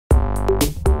Well,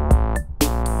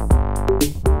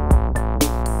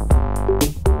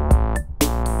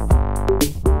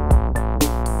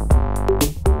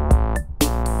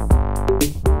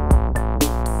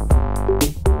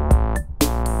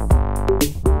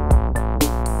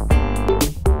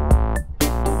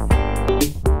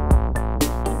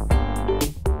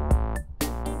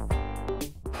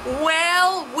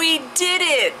 we did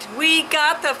it! We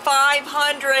got the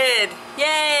 500!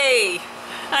 Yay!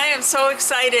 I am so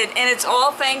excited, and it's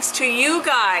all thanks to you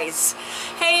guys.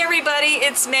 Hey everybody,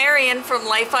 it's Marion from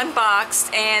Life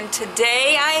Unboxed, and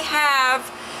today I'm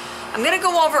going to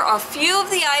go over a few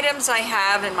of the items I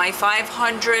have in my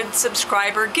 500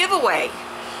 subscriber giveaway.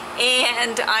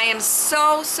 And I am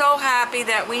so happy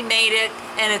that we made it,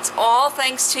 and it's all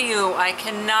thanks to you. I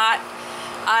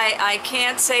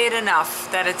can't say it enough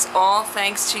that it's all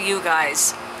thanks to you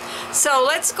guys. So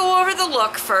let's go over the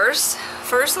look first.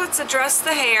 First, let's address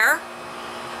the hair.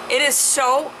 It is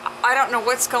so, I don't know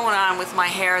what's going on with my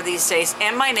hair these days,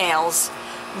 and my nails.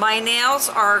 My nails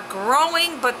are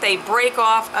growing, but they break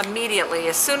off immediately.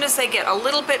 As soon as they get a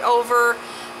little bit over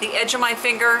the edge of my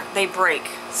finger, they break.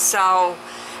 So,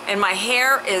 and my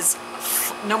hair is,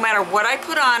 no matter what I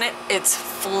put on it, it's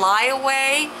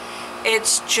flyaway.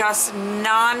 It's just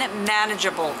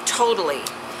non-manageable, totally.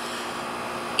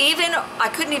 Even, I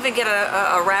couldn't even get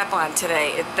a wrap on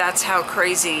today. That's how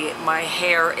crazy my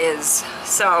hair is.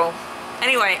 So,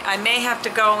 anyway, I may have to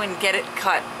go and get it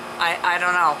cut. I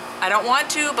don't know. I don't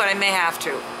want to, but I may have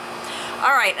to.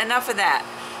 All right, enough of that.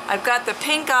 I've got the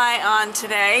pink eye on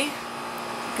today.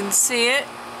 You can see it.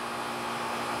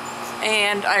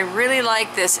 And I really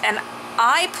like this. And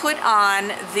I put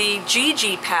on the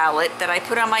Gigi palette that I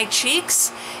put on my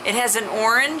cheeks. It has an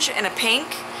orange and a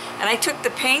pink. And I took the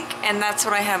pink, and that's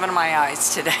what I have in my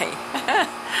eyes today.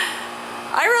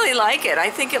 I really like it.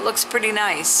 I think it looks pretty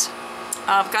nice.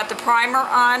 I've got the primer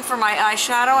on for my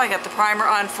eyeshadow. I got the primer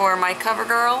on for my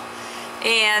CoverGirl.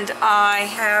 And I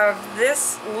have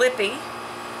this lippy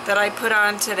that I put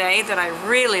on today that I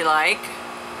really like.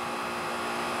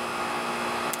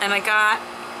 And I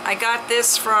got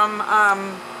this from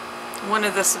one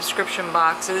of the subscription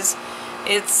boxes.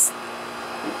 It's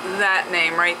that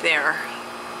name right there.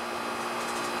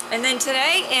 And then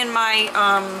today in my,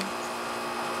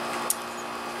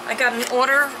 I got an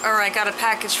order, or I got a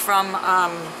package from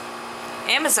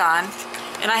Amazon,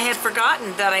 and I had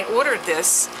forgotten that I ordered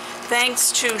this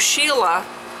thanks to Sheila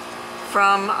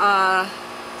from, I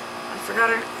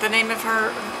forgot the name of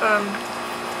her,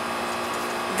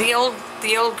 the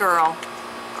old girl.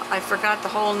 I forgot the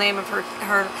whole name of her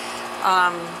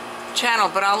channel,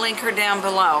 but I'll link her down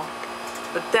below.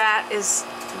 But that is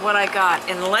what I got,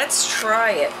 and let's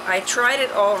try it. I tried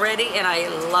it already and I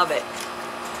love it.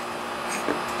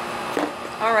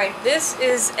 Alright, this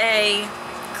is a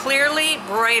Clearly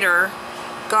Brighter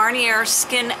Garnier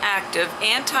Skin Active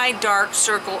Anti-Dark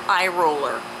Circle Eye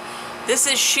Roller. This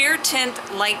is sheer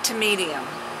tint light to medium,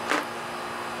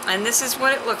 and this is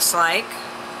what it looks like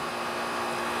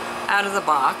out of the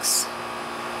box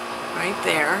right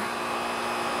there.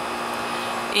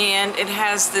 And it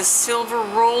has this silver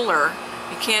roller.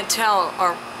 You can't tell,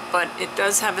 but it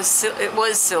does have it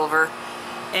was silver.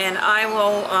 And I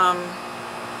will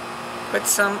put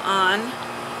some on,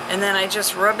 and then I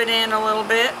just rub it in a little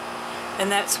bit, and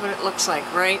that's what it looks like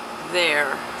right there.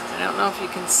 I don't know if you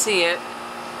can see it.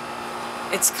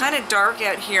 It's kind of dark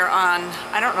out here on,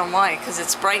 I don't know why, because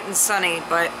it's bright and sunny,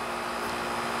 but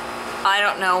I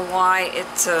don't know why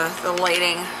it's, the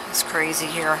lighting is crazy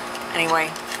here.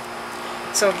 Anyway,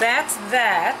 so that's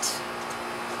that.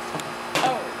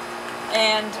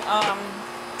 And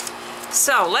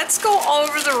so let's go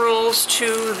over the rules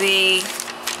to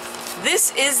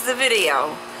this is the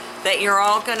video that you're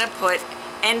all gonna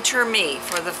enter me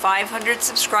for the 500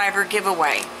 subscriber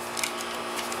giveaway.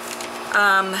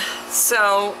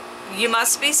 So you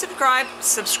must be subscribed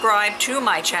to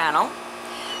my channel.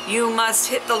 You must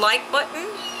hit the like button,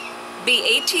 be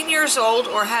 18 years old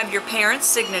or have your parents'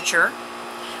 signature,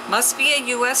 must be a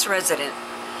U.S. resident.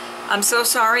 I'm so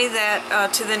sorry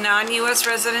that to the non-U.S.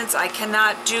 residents, I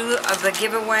cannot do the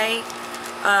giveaway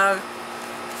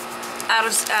out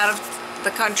of the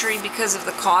country because of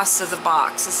the cost of the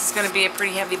box. This is going to be a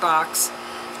pretty heavy box,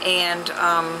 and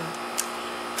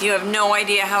you have no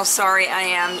idea how sorry I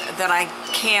am that I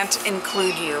can't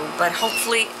include you, but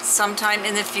hopefully sometime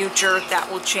in the future that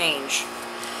will change.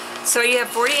 So you have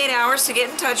 48 hours to get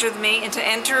in touch with me and to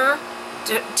enter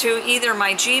to either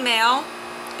my Gmail,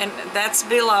 and that's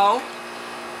below,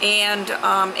 and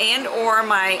or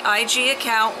my IG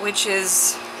account, which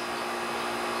is,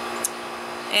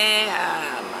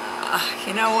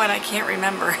 you know what, I can't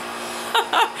remember.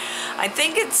 I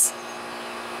think it's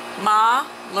Ma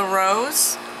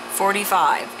LaRose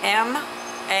 45.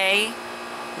 M-A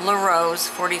LaRose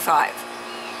 45.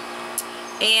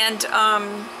 And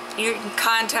you can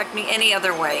contact me any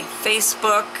other way.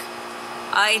 Facebook,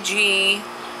 IG,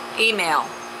 email.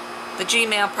 The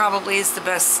Gmail probably is the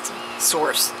best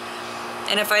source.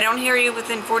 And if I don't hear you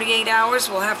within 48 hours,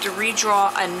 we'll have to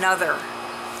redraw another.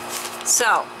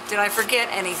 So, did I forget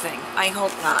anything? I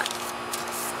hope not.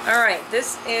 Alright,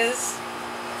 this is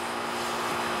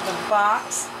the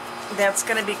box that's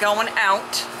going to be going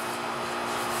out.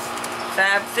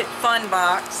 FabFitFun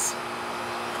box.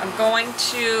 I'm going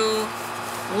to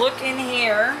look in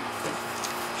here,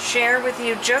 share with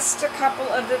you just a couple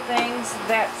of the things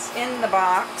that's in the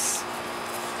box.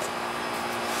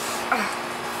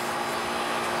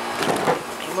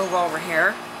 Let me move over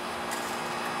here.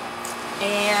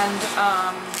 And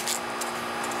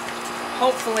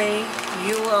hopefully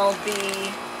you will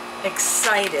be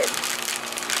excited.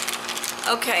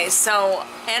 Okay, so,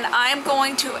 and I'm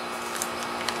going to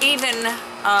even,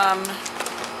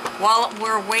 while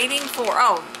we're waiting for,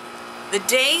 oh, the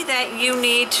day that you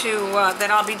need to,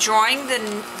 that I'll be drawing the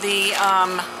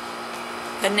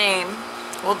name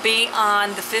will be on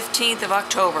the 15th of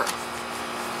October.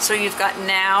 So you've got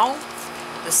now,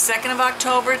 the 2nd of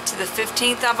October to the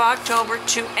 15th of October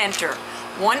to enter.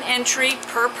 One entry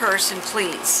per person,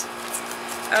 please.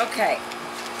 Okay,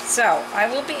 so I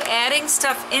will be adding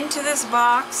stuff into this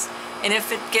box, and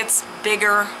if it gets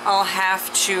bigger, I'll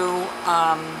have to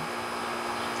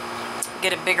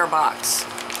get a bigger box.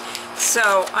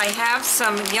 So I have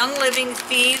some Young Living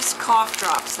Thieves cough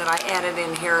drops that I added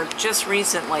in here just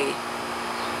recently.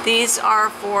 These are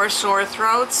for sore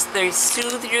throats. They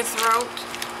soothe your throat,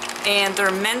 and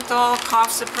they're menthol,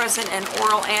 cough suppressant, and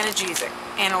oral analgesic,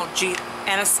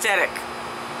 anesthetic.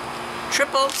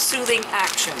 Triple soothing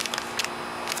action.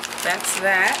 That's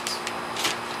that.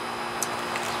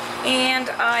 And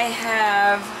I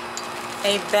have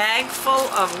a bag full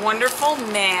of wonderful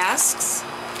masks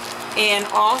and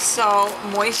also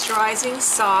moisturizing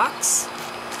socks.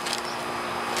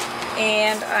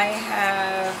 And I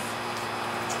have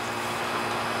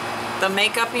the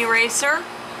makeup eraser.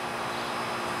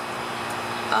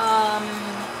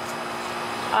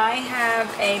 I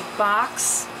have a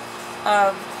box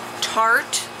of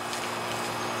Tarte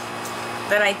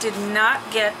that I did not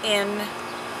get in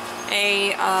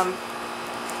a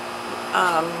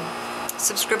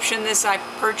subscription. This I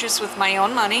purchased with my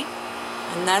own money,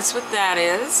 and that's what that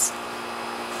is.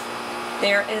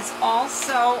 There is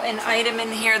also an item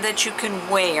in here that you can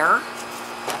wear,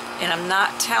 and I'm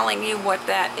not telling you what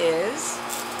that is.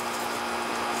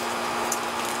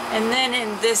 And then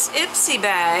in this Ipsy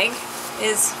bag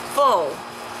is full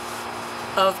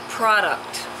of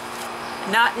product.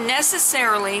 Not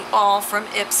necessarily all from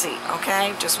Ipsy,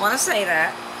 okay? Just want to say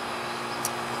that.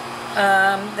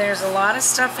 There's a lot of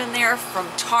stuff in there from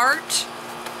Tarte,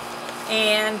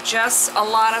 and just a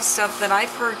lot of stuff that I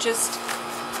purchased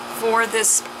for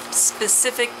this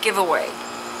specific giveaway.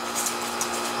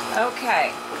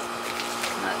 Okay,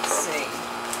 let's see.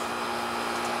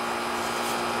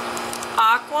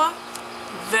 Aqua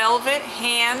Velvet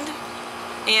Hand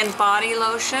and Body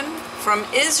Lotion from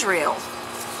Israel.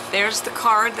 There's the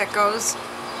card that goes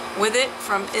with it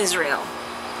from Israel.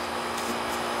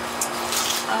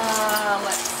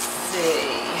 Let's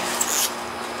see.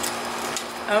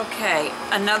 Okay,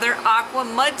 another Aqua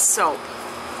Mud Soap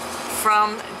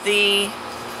from the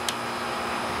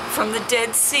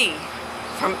Dead Sea,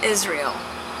 from Israel.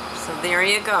 So there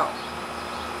you go.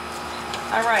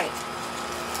 All right.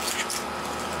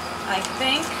 I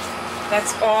think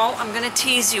that's all I'm going to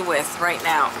tease you with right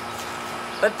now.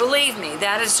 But believe me,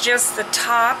 that is just the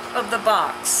top of the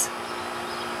box.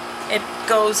 It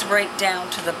goes right down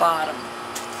to the bottom.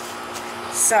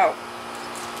 So,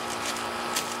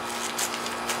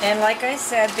 and like I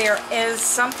said, there is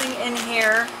something in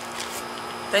here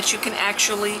that you can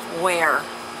actually wear.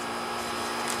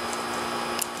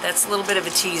 That's a little bit of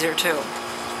a teaser too.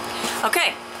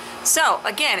 Okay. So,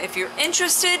 again, if you're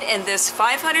interested in this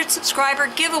 500 subscriber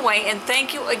giveaway, and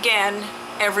thank you again,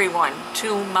 everyone,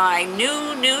 to my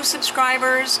new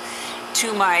subscribers,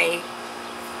 to my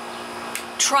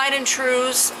tried and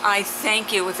trues, I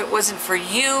thank you. If it wasn't for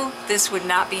you, this would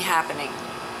not be happening.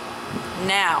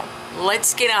 Now,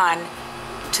 let's get on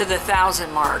to the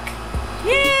 1,000 mark.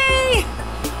 Yay!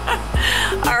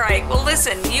 All right, well,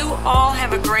 listen, you all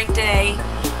have a great day.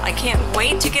 I can't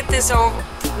wait to get this over.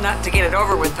 Not to get it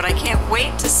over with, but I can't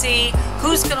wait to see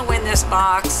who's going to win this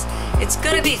box. It's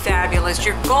going to be fabulous.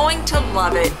 You're going to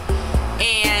love it.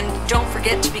 And don't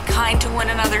forget to be kind to one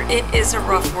another. It is a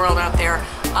rough world out there.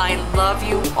 I love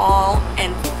you all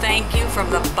and thank you from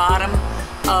the bottom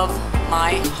of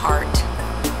my heart.